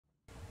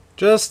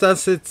Just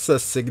as it's a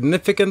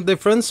significant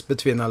difference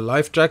between a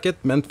life jacket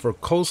meant for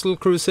coastal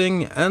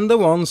cruising and the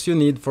ones you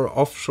need for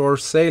offshore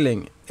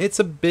sailing, it's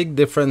a big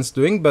difference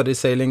doing buddy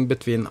sailing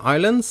between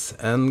islands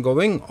and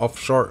going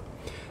offshore.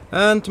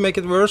 And to make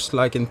it worse,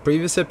 like in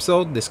previous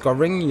episode,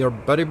 discovering your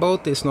buddy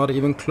boat is not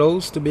even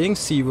close to being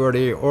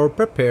seaworthy or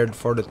prepared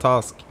for the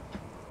task.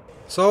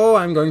 So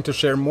I'm going to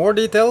share more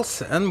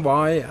details and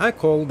why I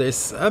call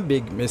this a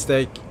big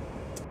mistake.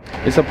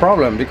 It's a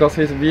problem because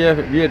his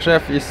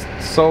VHF is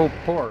so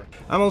poor.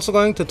 I'm also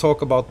going to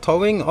talk about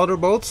towing other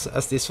boats,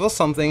 as this was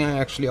something I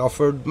actually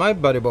offered my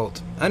buddy boat.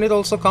 And it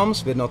also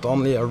comes with not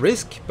only a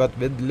risk, but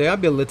with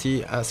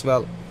liability as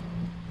well.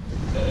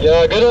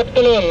 Yeah, good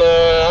afternoon.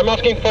 I'm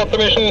asking for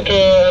permission to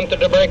enter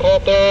the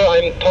breakwater.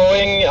 I'm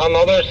towing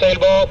another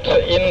sailboat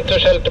into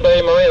Shelter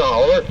Bay Marina.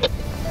 Over.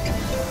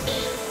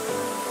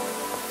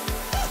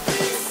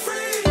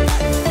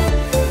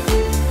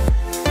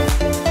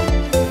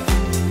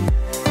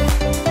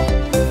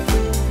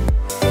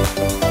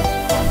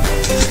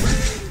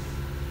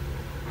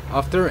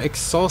 After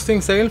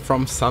exhausting sail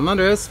from San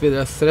Andres with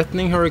a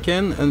threatening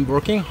hurricane and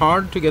working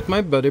hard to get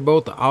my buddy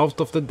boat out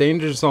of the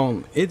danger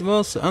zone, it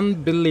was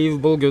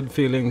unbelievable good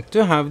feeling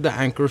to have the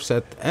anchor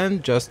set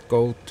and just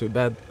go to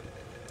bed.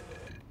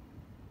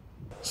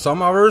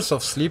 Some hours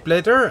of sleep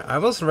later, I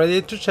was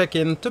ready to check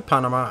in to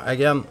Panama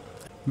again.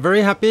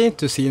 Very happy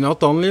to see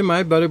not only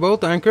my buddy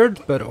boat anchored,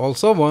 but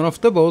also one of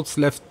the boats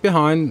left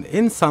behind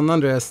in San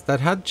Andres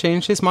that had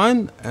changed his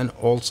mind and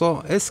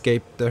also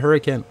escaped the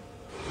hurricane.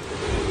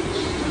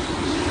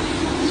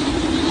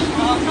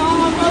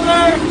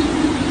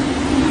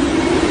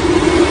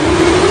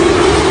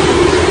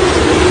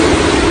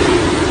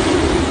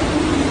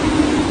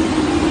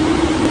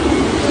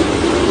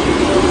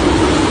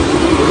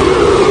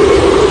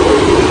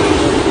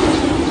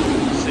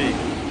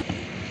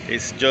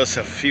 It's just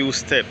a few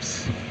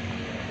steps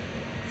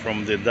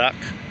from the dock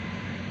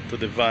to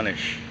the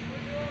vanish.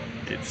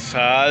 It's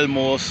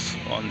almost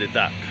on the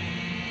dock,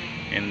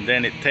 and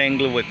then it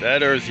tangled with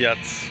others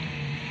yachts,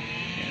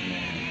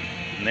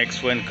 and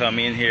next one come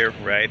in here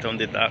right on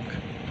the dock.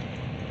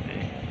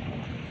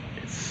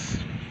 It's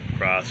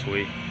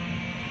crossway,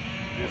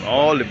 and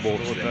all the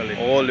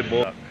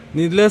boats.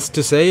 Needless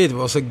to say, it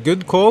was a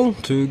good call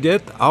to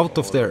get out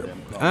of there,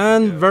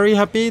 and very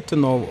happy to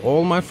know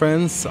all my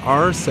friends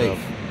are safe.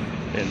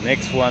 The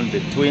next one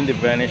between the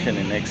vanish and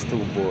the next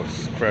two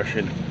boats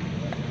crushing,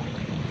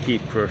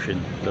 keep crushing,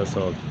 that's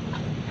all.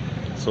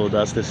 So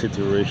that's the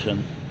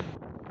situation.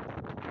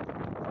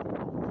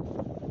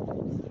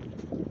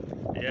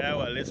 Yeah,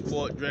 well, this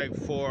boat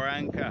dragged four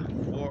anchor,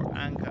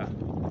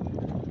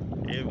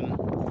 even,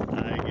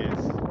 I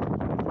guess.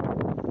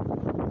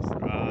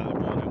 The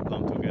modem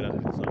come together.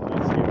 It's a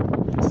mess here.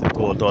 It's a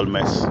total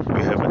mess.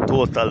 We have a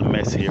total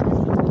mess here.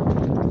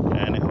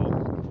 Anyhow.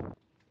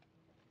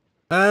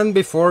 And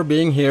before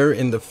being here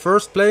in the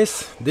first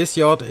place, this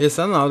yacht is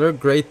another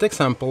great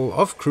example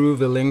of crew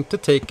willing to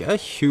take a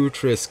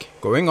huge risk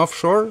going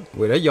offshore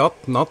with a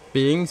yacht not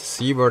being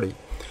seaworthy.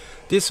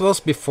 This was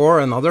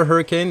before another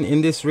hurricane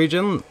in this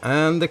region,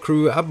 and the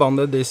crew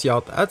abandoned this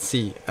yacht at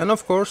sea and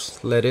of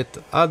course let it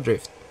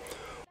adrift.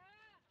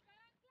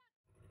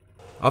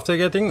 After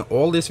getting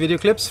all these video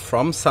clips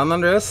from San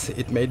Andres,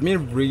 it made me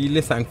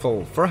really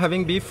thankful for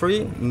having Be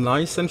Free,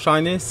 nice and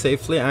shiny,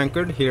 safely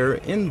anchored here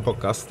in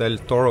Bocas del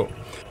Toro.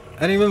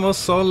 And even was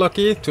so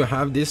lucky to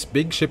have this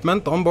big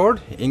shipment on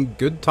board in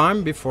good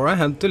time before I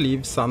had to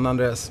leave San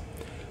Andres.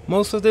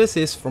 Most of this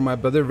is for my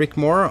buddy Rick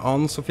Moore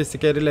on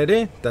Sophisticated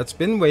Lady that's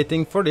been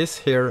waiting for this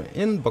here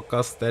in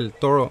Bocas del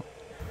Toro.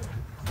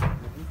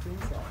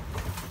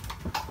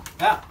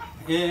 Yeah.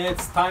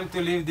 It's time to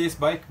leave this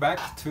bike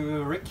back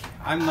to Rick.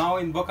 I'm now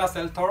in Bocas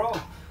del Toro.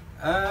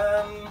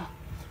 I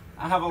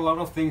have a lot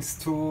of things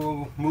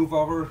to move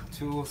over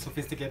to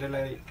Sophisticated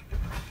Lady.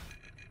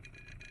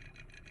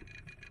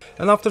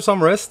 And after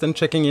some rest and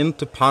checking in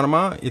to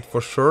Panama, it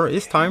for sure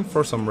is time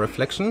for some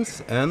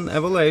reflections and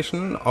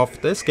evaluation of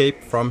the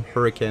escape from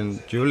Hurricane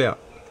Julia.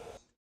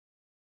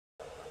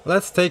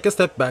 Let's take a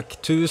step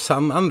back to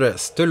San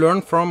Andres to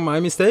learn from my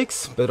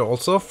mistakes, but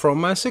also from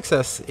my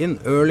success in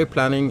early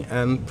planning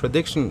and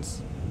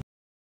predictions.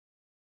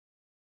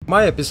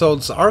 My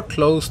episodes are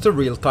close to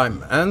real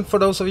time, and for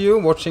those of you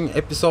watching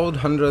episode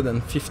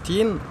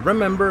 115,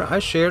 remember I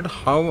shared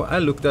how I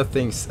looked at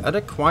things at a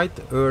quite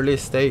early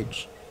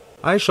stage.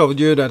 I showed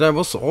you that I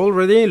was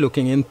already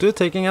looking into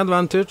taking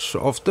advantage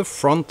of the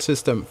front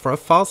system for a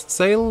fast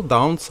sail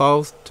down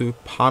south to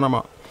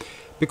Panama,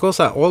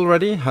 because I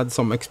already had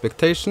some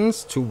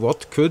expectations to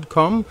what could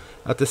come,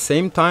 at the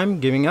same time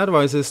giving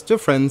advices to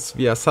friends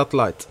via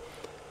satellite.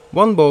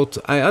 One boat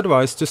I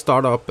advised to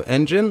start up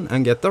engine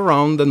and get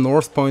around the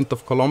north point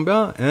of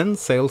Colombia and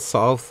sail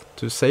south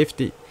to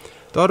safety.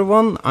 The other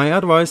one I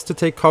advised to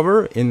take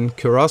cover in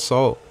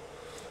Curaçao.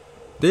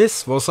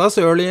 This was as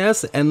early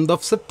as end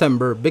of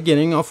September,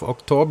 beginning of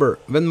October,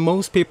 when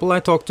most people I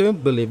talked to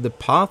believed the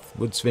path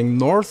would swing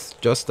north,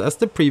 just as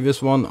the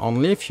previous one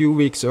only a few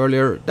weeks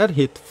earlier that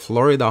hit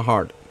Florida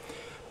hard.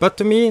 But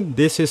to me,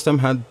 this system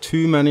had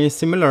too many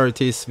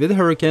similarities with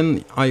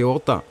Hurricane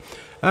Iota,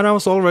 and I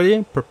was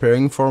already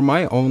preparing for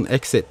my own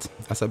exit,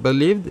 as I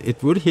believed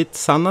it would hit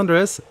San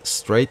Andres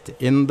straight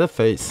in the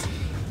face.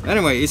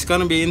 Anyway, it's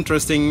gonna be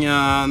interesting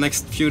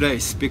next few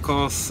days,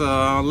 because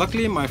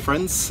luckily my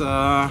friends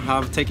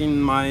have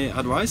taken my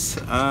advice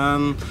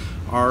and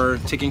are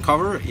taking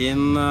cover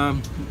in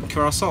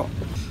Curacao.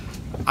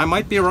 I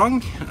might be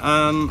wrong,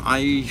 and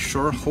I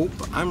sure hope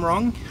I'm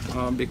wrong,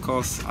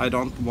 because I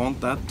don't want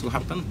that to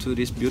happen to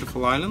this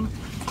beautiful island.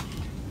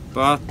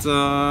 But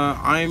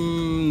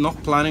I'm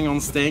not planning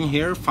on staying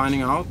here,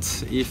 finding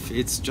out if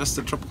it's just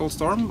a tropical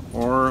storm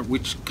or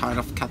which kind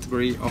of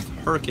category of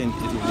hurricane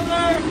it will be.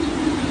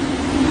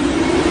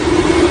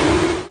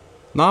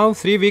 Now,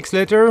 3 weeks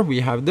later,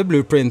 we have the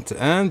blueprint,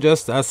 and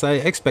just as I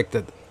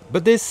expected.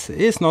 But this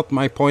is not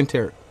my point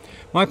here.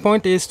 My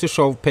point is to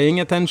show paying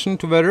attention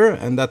to weather,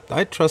 and that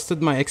I trusted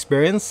my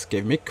experience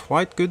gave me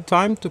quite good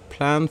time to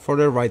plan for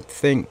the right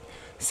thing,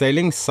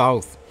 sailing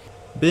south.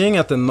 Being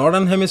at the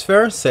northern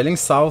hemisphere, sailing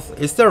south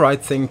is the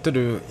right thing to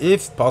do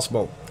if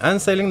possible,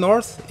 and sailing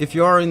north if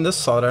you are in the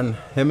southern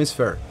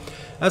hemisphere.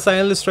 As I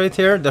illustrate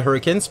here, the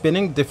hurricane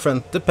spinning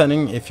different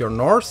depending if you're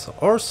north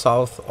or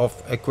south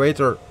of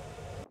equator.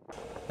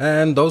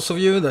 And those of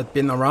you that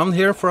been around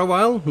here for a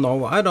while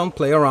know I don't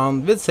play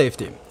around with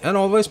safety, and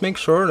always make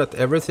sure that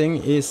everything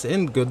is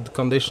in good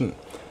condition,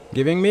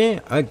 giving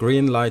me a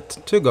green light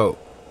to go.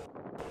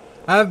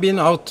 I've been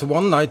out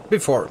one night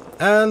before,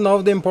 and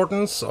know the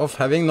importance of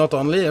having not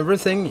only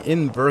everything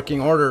in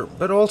working order,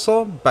 but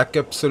also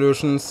backup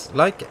solutions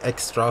like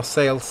extra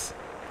sails.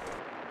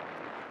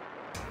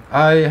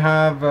 I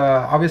have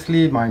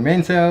obviously my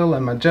mainsail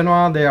and my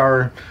Genoa, they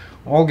are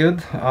all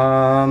good,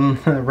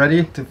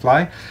 ready to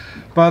fly.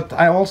 But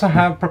I also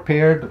have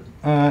prepared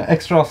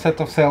extra set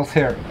of sails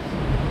here.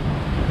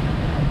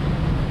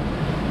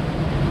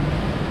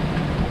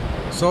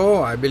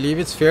 So I believe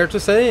it's fair to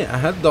say I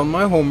have done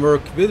my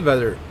homework with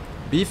weather.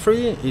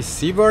 Be-Free is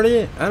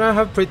seaworthy, and I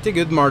have pretty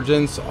good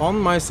margins on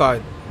my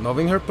side,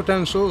 knowing her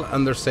potential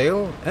under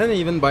sail and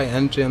even by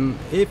engine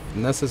if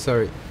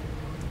necessary.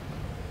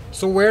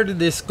 So where did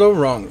this go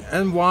wrong,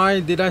 and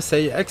why did I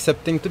say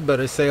accepting to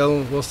buddy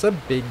sail was a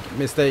big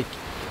mistake?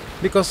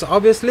 Because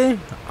obviously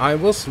I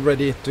was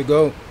ready to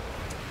go.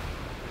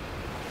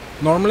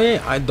 Normally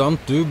I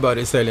don't do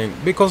buddy sailing,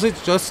 because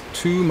it's just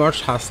too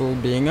much hassle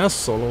being a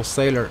solo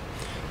sailor.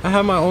 I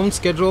have my own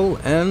schedule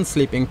and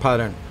sleeping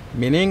pattern,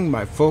 meaning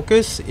my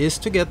focus is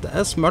to get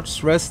as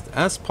much rest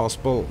as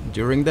possible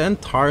during the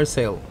entire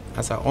sail,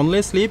 as I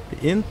only sleep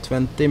in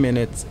 20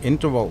 minutes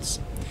intervals.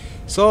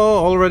 So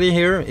already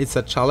here it's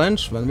a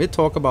challenge when we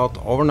talk about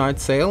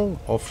overnight sail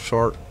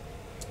offshore.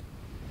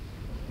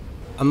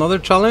 Another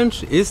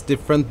challenge is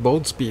different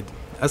boat speed.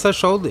 As I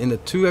showed in the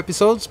 2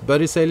 episodes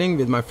buddy sailing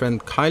with my friend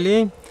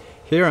Kylie,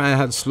 here I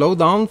had slowed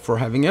down for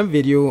having a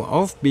video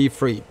of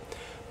Be-Free.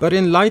 But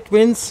in light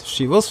winds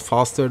she was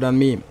faster than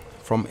me.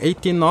 From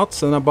 18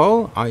 knots and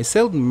above I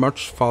sailed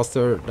much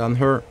faster than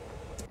her.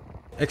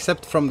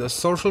 Except from the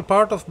social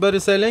part of buddy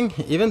sailing,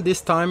 even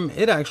this time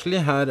it actually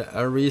had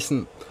a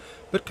reason.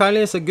 But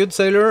Kylie is a good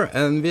sailor,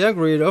 and we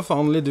agreed of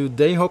only do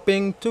day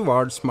hopping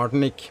towards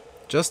Martinique,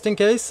 just in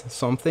case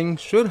something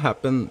should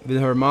happen with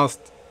her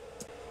mast.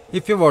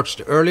 If you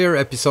watched earlier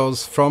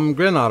episodes from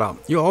Grenada,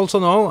 you also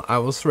know I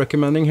was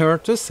recommending her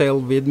to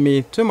sail with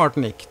me to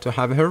Martinique to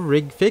have her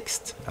rig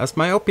fixed, as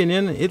my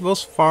opinion it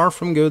was far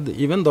from good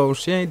even though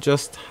she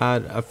just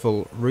had a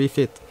full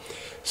refit.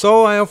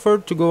 So I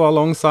offered to go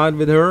alongside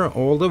with her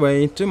all the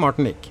way to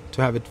Martinique,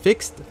 to have it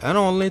fixed and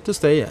only to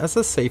stay as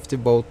a safety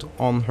boat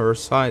on her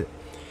side.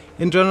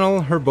 In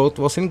general, her boat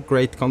was in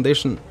great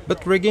condition,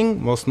 but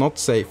rigging was not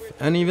safe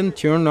and even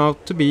turned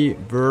out to be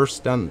worse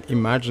than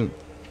imagined.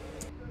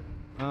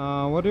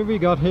 What do we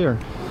got here?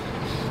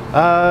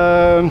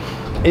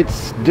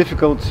 It's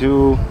difficult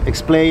to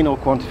explain or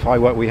quantify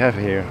what we have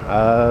here.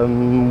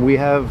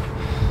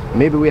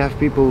 Maybe we have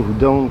people who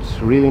don't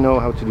really know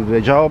how to do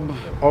their job,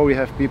 or we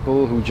have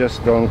people who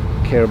just don't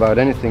care about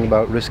anything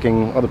about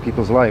risking other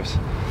people's lives.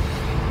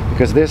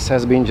 Because this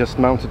has been just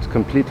mounted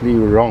completely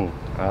wrong.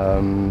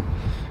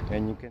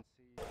 And you can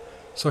see.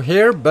 So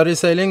here buddy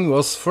sailing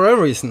was for a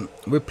reason.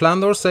 We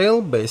planned our sail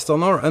based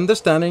on our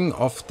understanding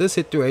of the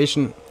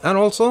situation, and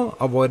also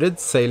avoided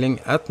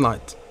sailing at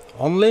night,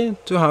 only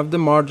to have the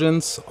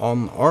margins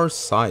on our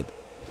side.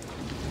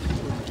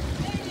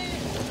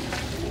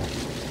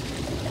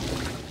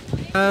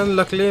 And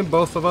luckily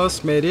both of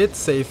us made it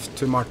safe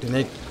to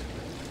Martinique.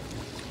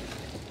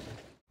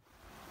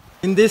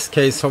 In this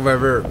case,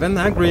 however, when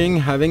agreeing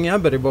having a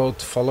buddy boat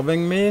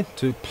following me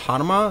to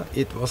Panama,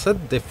 it was a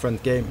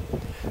different game.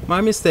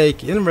 My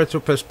mistake in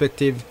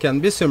retrospective can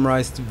be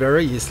summarized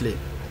very easily.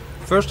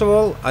 First of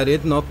all, I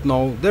did not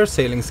know their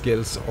sailing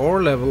skills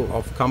or level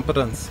of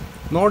competence,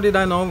 nor did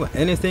I know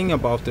anything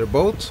about their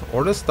boat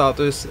or the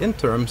status in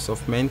terms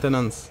of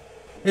maintenance.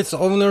 It's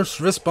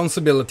owner's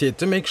responsibility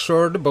to make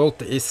sure the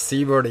boat is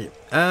seaworthy,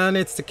 and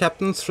it's the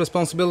captain's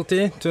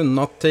responsibility to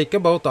not take a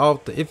boat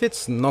out if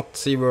it's not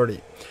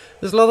seaworthy.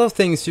 There's a lot of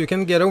things you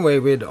can get away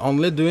with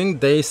only doing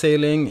day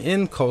sailing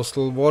in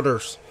coastal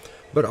waters,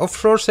 but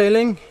offshore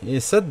sailing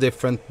is a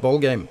different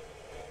ballgame.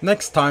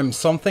 Next time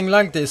something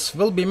like this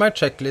will be my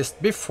checklist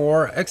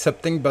before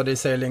accepting buddy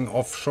sailing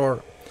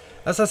offshore.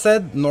 As I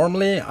said,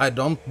 normally I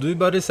don't do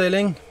buddy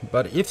sailing,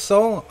 but if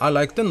so, I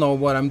like to know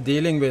what I'm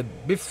dealing with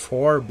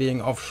before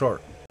being offshore.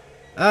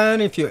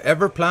 And if you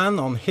ever plan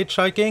on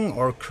hitchhiking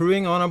or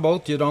crewing on a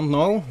boat you don't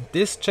know,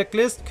 this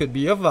checklist could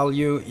be of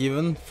value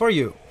even for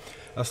you.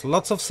 As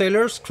lots of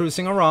sailors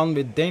cruising around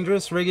with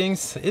dangerous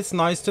riggings, it's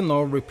nice to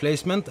know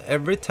replacement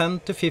every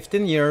 10 to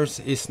 15 years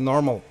is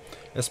normal,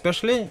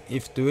 especially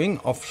if doing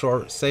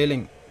offshore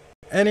sailing.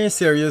 Any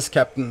serious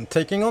captain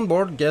taking on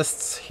board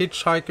guests,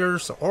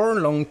 hitchhikers or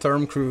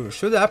long-term crew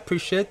should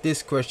appreciate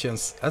these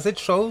questions, as it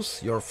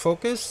shows your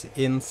focus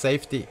in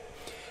safety.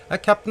 A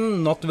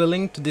captain not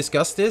willing to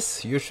discuss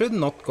this, you should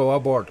not go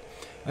aboard.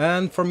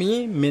 And for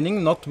me,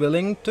 meaning not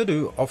willing to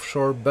do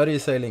offshore buddy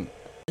sailing.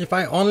 If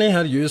I only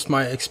had used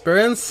my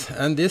experience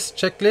and this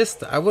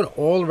checklist, I would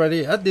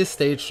already at this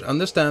stage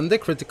understand the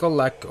critical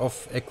lack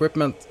of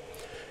equipment.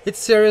 It's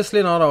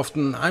seriously not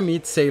often I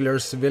meet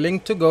sailors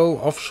willing to go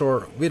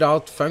offshore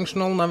without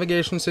functional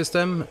navigation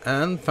system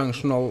and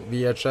functional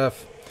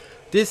VHF.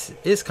 This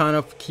is kind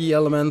of key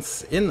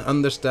elements in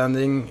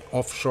understanding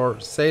offshore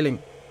sailing.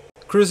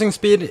 Cruising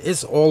speed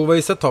is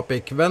always a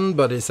topic when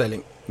buddy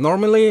sailing.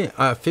 Normally,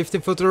 a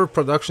 50-footer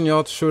production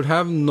yacht should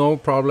have no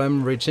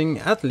problem reaching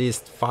at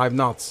least 5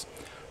 knots.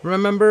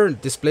 Remember,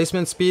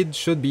 displacement speed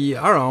should be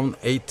around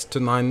 8 to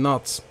 9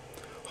 knots.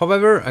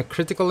 However, a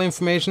critical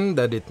information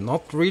that did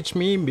not reach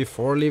me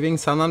before leaving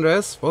San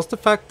Andrés was the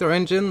fact their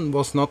engine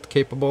was not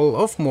capable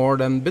of more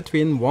than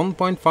between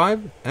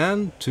 1.5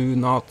 and 2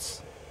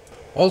 knots.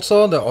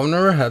 Also, the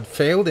owner had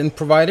failed in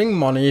providing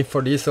money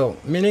for diesel,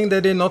 meaning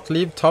they did not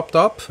leave topped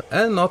up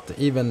and not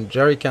even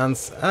jerry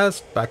cans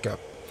as backup.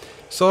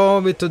 So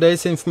with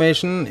today's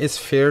information, it's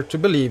fair to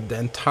believe the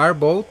entire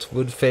boat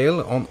would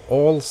fail on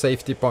all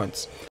safety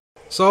points.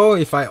 So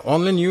if I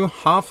only knew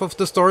half of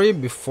the story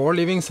before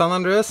leaving San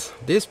Andrés,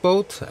 this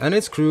boat and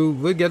its crew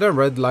would get a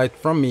red light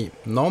from me,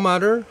 no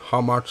matter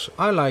how much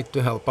I like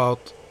to help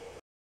out.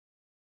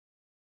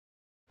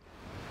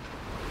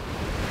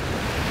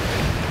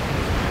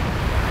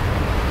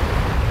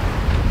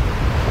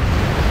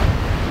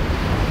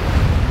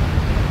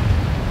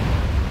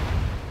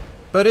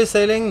 Buddy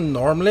sailing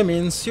normally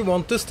means you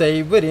want to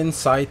stay within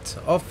sight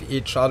of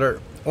each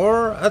other,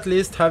 or at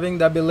least having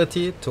the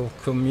ability to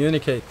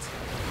communicate.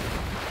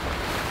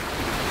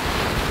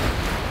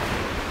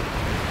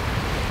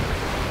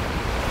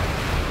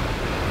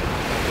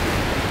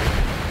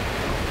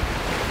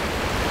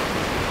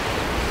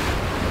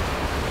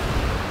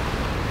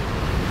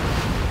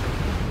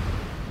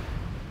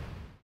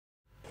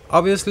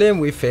 Obviously,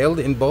 we failed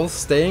in both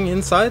staying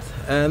inside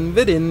and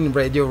within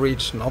radio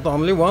reach not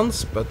only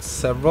once, but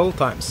several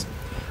times.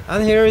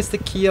 And here is the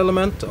key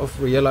element of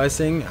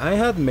realizing I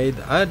had made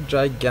a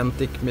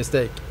gigantic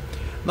mistake.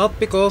 Not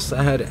because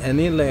I had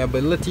any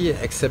liability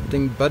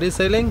accepting buddy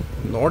sailing,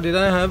 nor did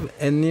I have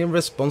any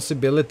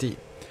responsibility.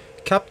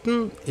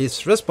 Captain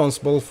is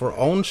responsible for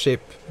own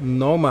ship,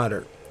 no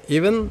matter,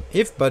 even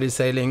if buddy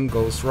sailing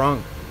goes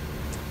wrong.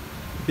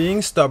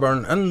 Being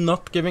stubborn and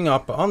not giving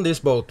up on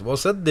this boat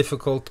was a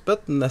difficult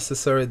but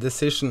necessary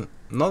decision.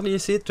 Not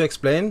easy to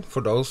explain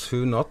for those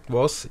who not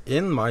was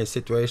in my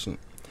situation.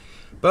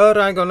 But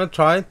I'm gonna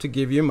try to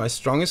give you my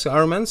strongest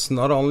arguments,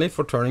 not only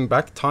for turning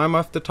back time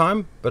after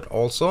time, but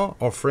also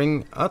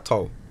offering a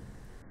tow.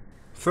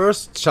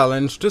 First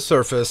challenge to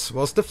surface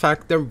was the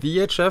fact their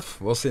VHF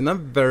was in a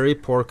very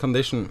poor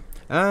condition,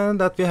 and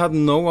that we had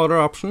no other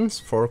options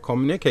for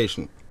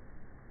communication.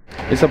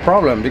 It's a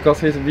problem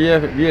because his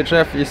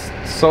VHF is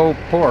so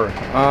poor.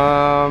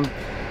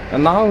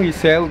 And now he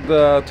sailed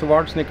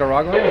towards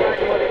Nicaragua.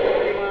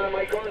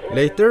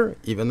 Later,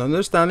 even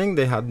understanding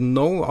they had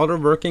no other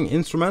working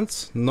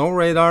instruments, no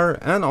radar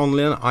and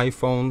only an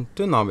iPhone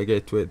to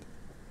navigate with.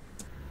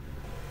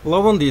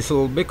 Low on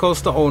diesel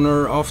because the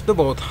owner of the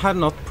boat had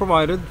not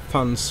provided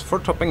funds for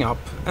topping up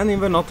and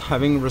even not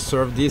having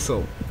reserve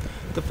diesel.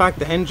 The fact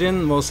the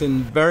engine was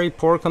in very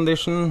poor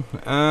condition,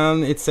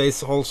 and it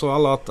says also a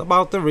lot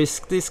about the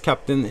risk this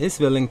captain is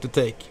willing to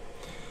take.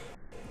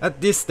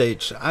 At this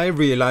stage I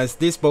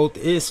realized this boat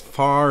is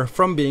far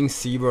from being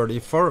seaworthy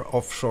for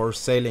offshore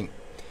sailing.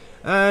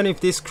 And if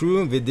this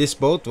crew with this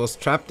boat was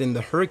trapped in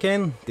the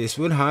hurricane, this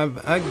would have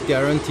a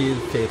guaranteed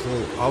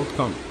fatal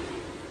outcome.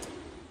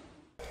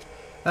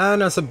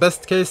 And as a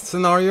best case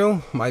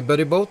scenario, my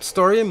buddy boat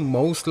story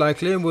most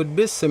likely would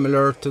be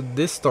similar to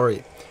this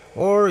story.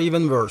 Or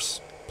even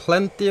worse,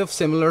 plenty of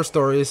similar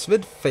stories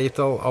with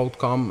fatal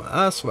outcome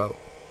as well.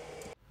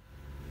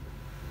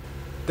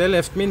 They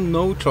left me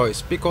no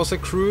choice because a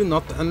crew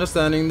not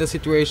understanding the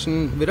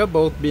situation with a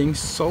boat being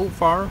so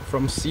far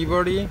from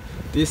seaworthy,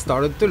 this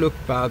started to look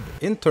bad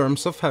in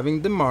terms of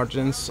having the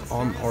margins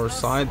on our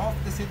side. Of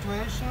the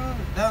situation,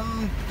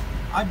 then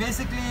I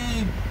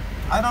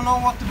don't know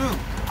what to do.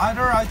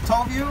 Either I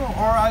tow you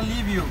or I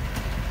leave you.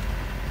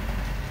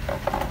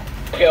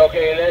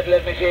 Okay,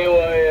 let me see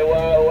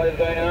what is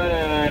going on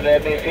and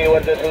let me see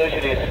what the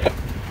solution is.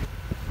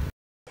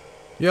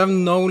 You have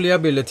no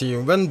liability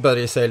when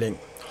buddy sailing.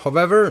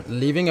 However,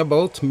 leaving a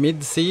boat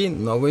mid-sea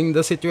knowing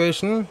the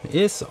situation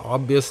is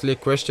obviously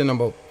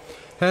questionable.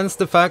 Hence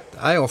the fact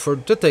I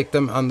offered to take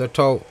them under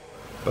tow.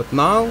 But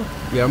now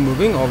we are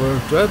moving over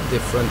to a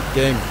different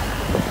game.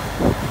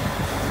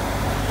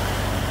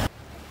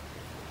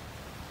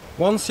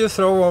 Once you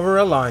throw over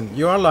a line,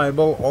 you are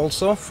liable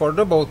also for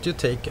the boat you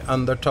take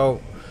under tow.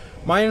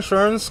 My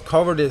insurance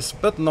covers this,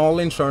 but no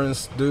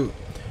insurance do.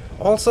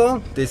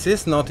 Also, this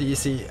is not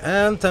easy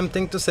and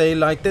tempting to say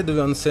like they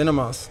do on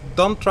cinemas.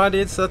 Don't try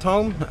this at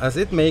home, as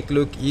it may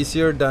look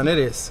easier than it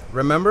is.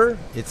 Remember,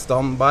 it's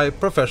done by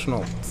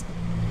professionals.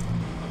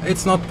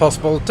 It's not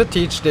possible to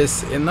teach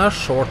this in a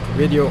short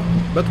video,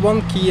 but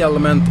one key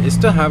element is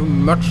to have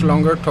much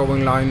longer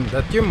towing line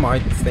than you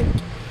might think.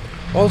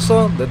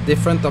 Also, the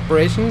different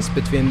operations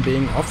between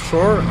being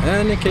offshore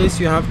and in case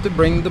you have to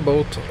bring the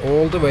boat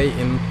all the way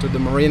into the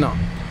marina.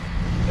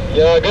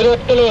 Yeah, good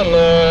afternoon.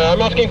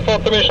 I'm asking for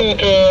permission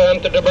to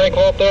enter the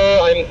breakwater.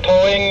 I'm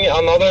towing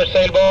another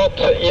sailboat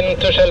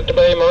into Shelter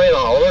Bay Marina.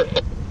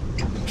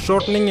 Over.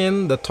 Shortening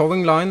in the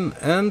towing line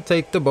and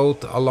take the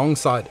boat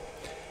alongside.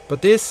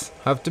 But this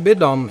have to be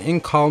done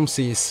in calm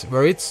seas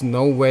where it's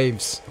no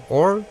waves,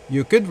 or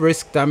you could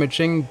risk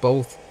damaging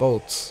both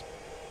boats.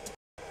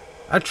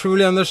 I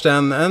truly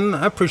understand and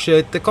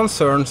appreciate the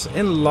concerns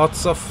in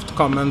lots of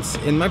comments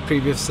in my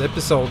previous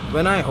episode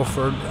when I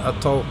offered a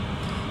tow.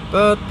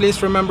 But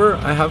please remember,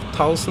 I have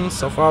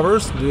thousands of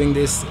hours doing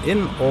this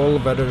in all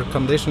weather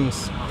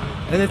conditions.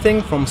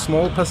 Anything from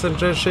small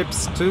passenger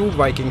ships to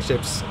Viking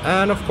ships,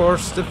 and of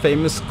course the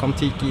famous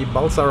Kon-Tiki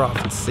balsa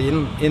raft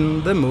seen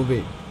in the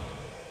movie.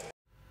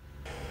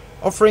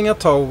 Offering a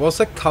tow was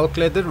a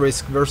calculated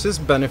risk versus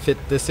benefit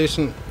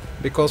decision,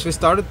 because we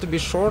started to be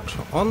short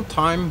on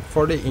time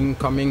for the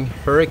incoming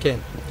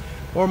hurricane.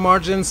 Our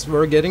margins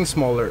were getting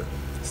smaller.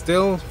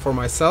 Still, for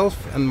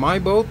myself and my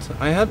boat,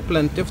 I had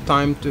plenty of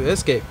time to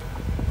escape.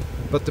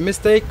 But the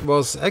mistake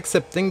was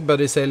accepting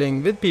buddy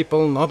sailing with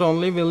people not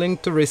only willing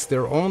to risk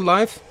their own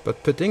life,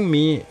 but putting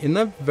me in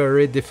a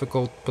very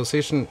difficult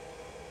position.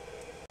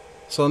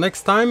 So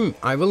next time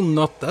I will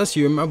not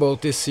assume a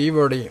boat is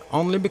seaworthy,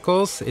 only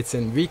because it's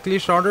in weekly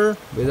charter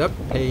with a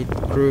paid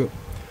crew.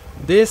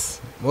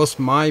 This was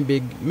my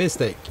big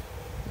mistake.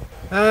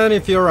 And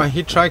if you're a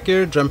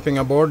hitchhiker jumping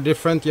aboard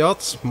different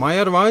yachts, my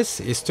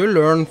advice is to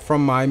learn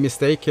from my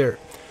mistake here.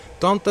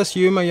 Don't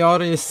assume a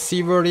yacht is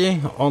seaworthy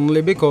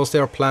only because they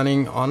are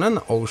planning on an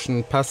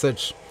ocean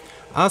passage.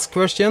 Ask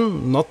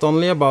questions not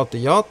only about the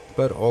yacht,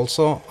 but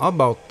also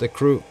about the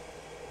crew.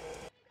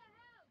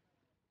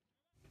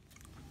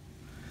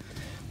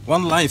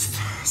 One life,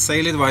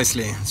 sail it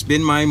wisely. It's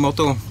been my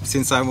motto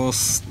since I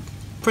was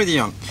pretty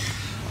young.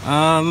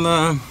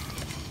 And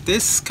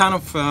this kind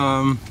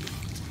of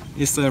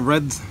is the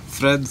red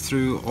thread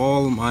through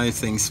all my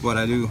things, what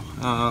I do,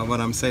 what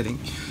I'm sailing.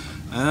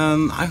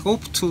 And I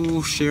hope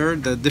to share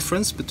the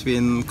difference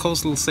between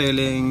coastal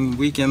sailing,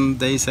 weekend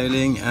day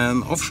sailing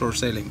and offshore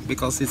sailing,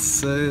 because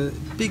it's a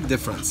big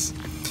difference.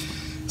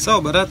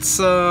 So, but that's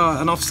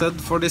enough said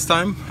for this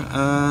time,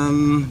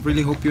 and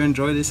really hope you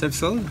enjoy this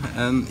episode.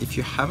 And if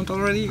you haven't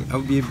already,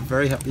 I'll be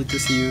very happy to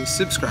see you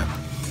subscribe.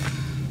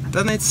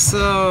 Then it's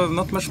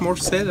not much more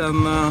to say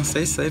than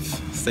stay safe,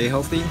 stay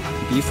healthy,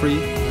 be free.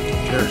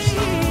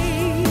 Cheers.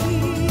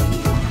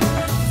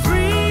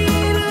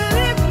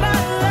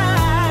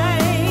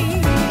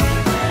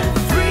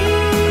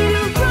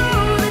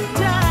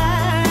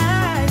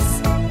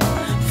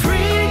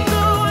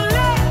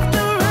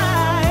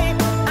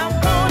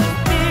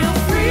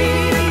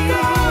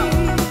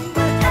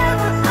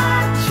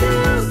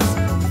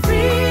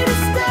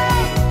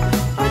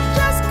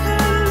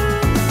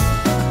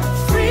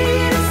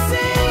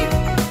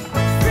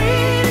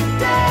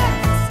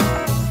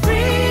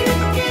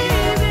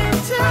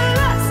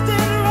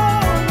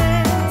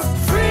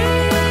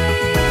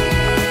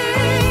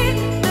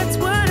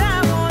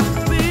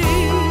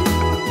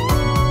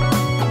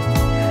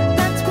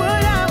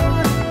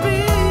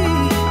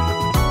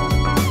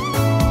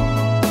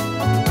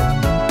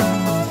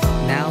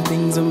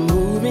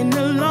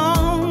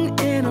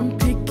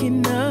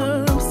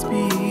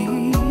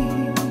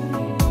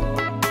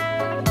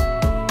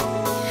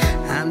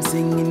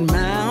 Singing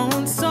my